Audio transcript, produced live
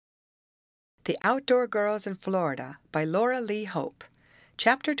The Outdoor Girls in Florida by Laura Lee Hope.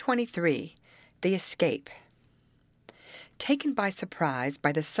 Chapter 23. The Escape. Taken by surprise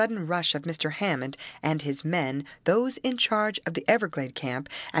by the sudden rush of Mr. Hammond and his men, those in charge of the Everglade camp,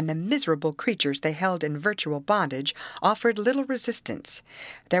 and the miserable creatures they held in virtual bondage, offered little resistance.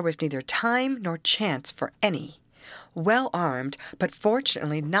 There was neither time nor chance for any. Well armed, but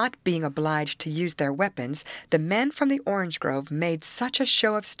fortunately not being obliged to use their weapons, the men from the orange grove made such a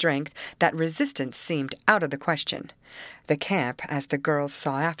show of strength that resistance seemed out of the question. The camp, as the girls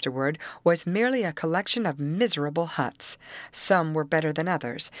saw afterward, was merely a collection of miserable huts. Some were better than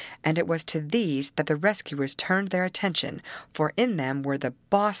others, and it was to these that the rescuers turned their attention, for in them were the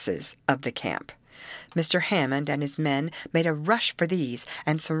bosses of the camp. Mr. Hammond and his men made a rush for these,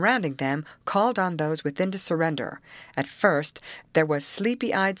 and surrounding them, called on those within to surrender. At first, there was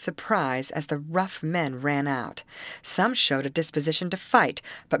sleepy-eyed surprise as the rough men ran out. Some showed a disposition to fight,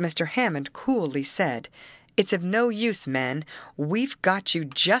 but Mr. Hammond coolly said, "It's of no use, men. We've got you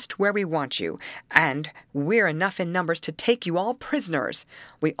just where we want you, and we're enough in numbers to take you all prisoners.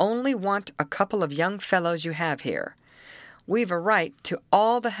 We only want a couple of young fellows you have here." "We've a right to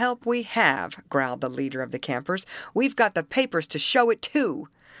all the help we have," growled the leader of the campers. "We've got the papers to show it, too."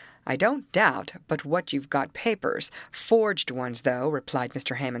 "I don't doubt but what you've got papers. Forged ones, though," replied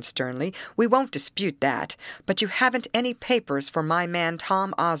Mr. Hammond sternly. "We won't dispute that. But you haven't any papers for my man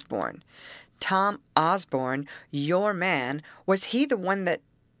Tom Osborne." "Tom Osborne, your man, was he the one that—"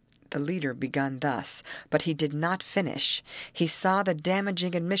 The leader begun thus, but he did not finish. He saw the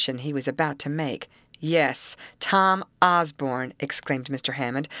damaging admission he was about to make. "Yes, Tom Osborne," exclaimed Mr.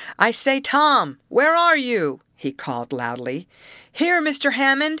 Hammond. "I say, Tom, where are you?" he called loudly. "Here, Mr.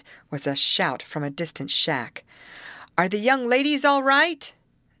 Hammond," was a shout from a distant shack. "Are the young ladies all right?"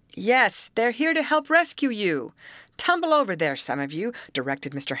 "Yes, they're here to help rescue you." "Tumble over there, some of you,"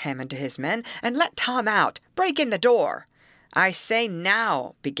 directed Mr. Hammond to his men, "and let Tom out. Break in the door." "I say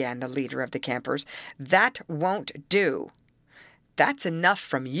now," began the leader of the campers, "that won't do." "That's enough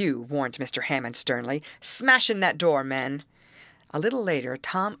from you," warned Mr. Hammond sternly. "Smash in that door, men." A little later,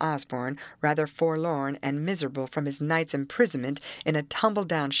 Tom Osborne, rather forlorn and miserable from his night's imprisonment in a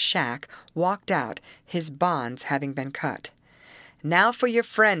tumble-down shack, walked out, his bonds having been cut. "Now for your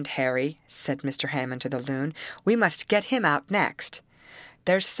friend, Harry," said Mr. Hammond to the loon. "We must get him out next."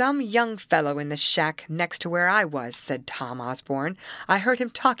 "There's some young fellow in the shack next to where I was," said Tom Osborne. "I heard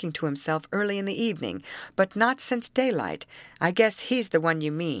him talking to himself early in the evening, but not since daylight. I guess he's the one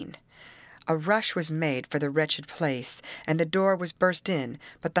you mean." A rush was made for the wretched place, and the door was burst in,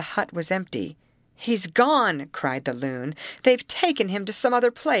 but the hut was empty. "He's gone!" cried the loon. "They've taken him to some other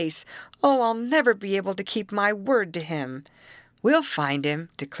place. Oh, I'll never be able to keep my word to him." "We'll find him,"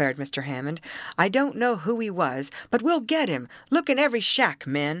 declared Mr. Hammond. "I don't know who he was, but we'll get him. Look in every shack,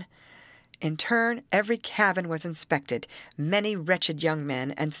 men." In turn, every cabin was inspected. Many wretched young men,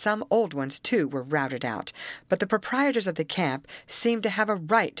 and some old ones, too, were routed out. But the proprietors of the camp seemed to have a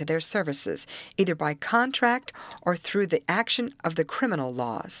right to their services, either by contract or through the action of the criminal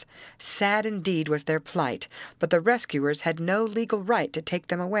laws. Sad indeed was their plight, but the rescuers had no legal right to take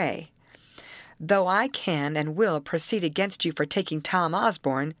them away. "Though I can and will proceed against you for taking Tom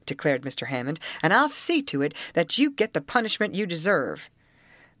Osborne," declared Mr. Hammond, "and I'll see to it that you get the punishment you deserve."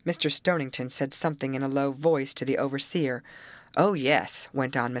 Mr. Stonington said something in a low voice to the overseer. "Oh, yes,"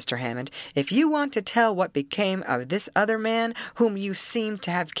 went on Mr. Hammond, "if you want to tell what became of this other man, whom you seem to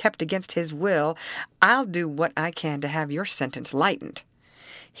have kept against his will, I'll do what I can to have your sentence lightened."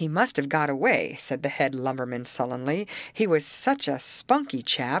 "He must have got away," said the head lumberman sullenly. "He was such a spunky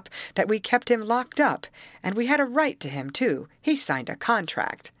chap that we kept him locked up, and we had a right to him, too. He signed a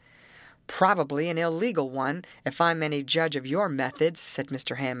contract." "Probably an illegal one, if I'm any judge of your methods," said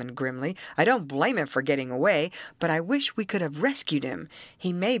Mr. Hammond grimly. "I don't blame him for getting away, but I wish we could have rescued him.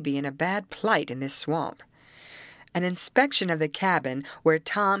 He may be in a bad plight in this swamp." An inspection of the cabin, where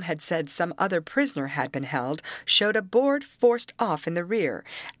Tom had said some other prisoner had been held, showed a board forced off in the rear,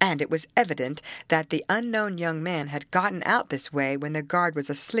 and it was evident that the unknown young man had gotten out this way when the guard was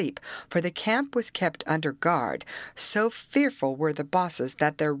asleep, for the camp was kept under guard. So fearful were the bosses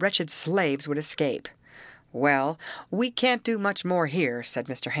that their wretched slaves would escape. "Well, we can't do much more here," said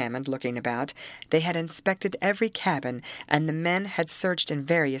Mr. Hammond, looking about. They had inspected every cabin, and the men had searched in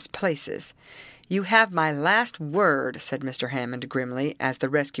various places. "You have my last word," said Mr. Hammond grimly, as the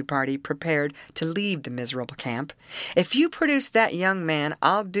rescue party prepared to leave the miserable camp. "If you produce that young man,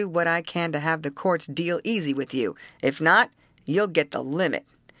 I'll do what I can to have the courts deal easy with you. If not, you'll get the limit."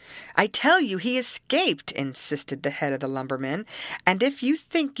 "I tell you he escaped," insisted the head of the lumbermen, "and if you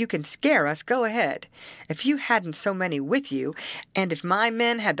think you can scare us, go ahead. If you hadn't so many with you, and if my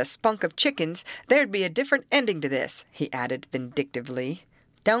men had the spunk of chickens, there'd be a different ending to this," he added vindictively.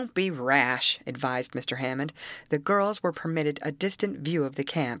 "Don't be rash," advised Mr. Hammond. The girls were permitted a distant view of the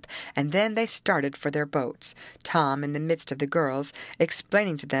camp, and then they started for their boats, Tom in the midst of the girls,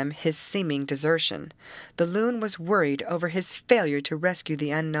 explaining to them his seeming desertion. The loon was worried over his failure to rescue the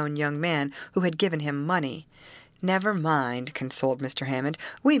unknown young man who had given him money. "Never mind," consoled Mr. Hammond.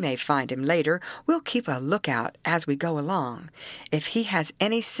 "We may find him later. We'll keep a lookout as we go along. If he has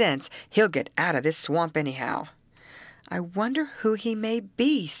any sense, he'll get out of this swamp anyhow." "I wonder who he may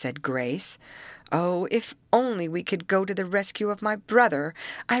be," said Grace. "Oh, if only we could go to the rescue of my brother!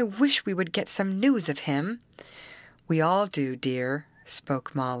 I wish we would get some news of him." "We all do, dear,"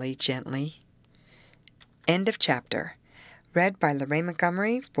 spoke Molly gently. End of chapter. Read by Lorraine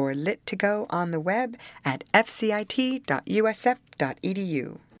Montgomery for Lit2Go on the web at fcit.usf.edu.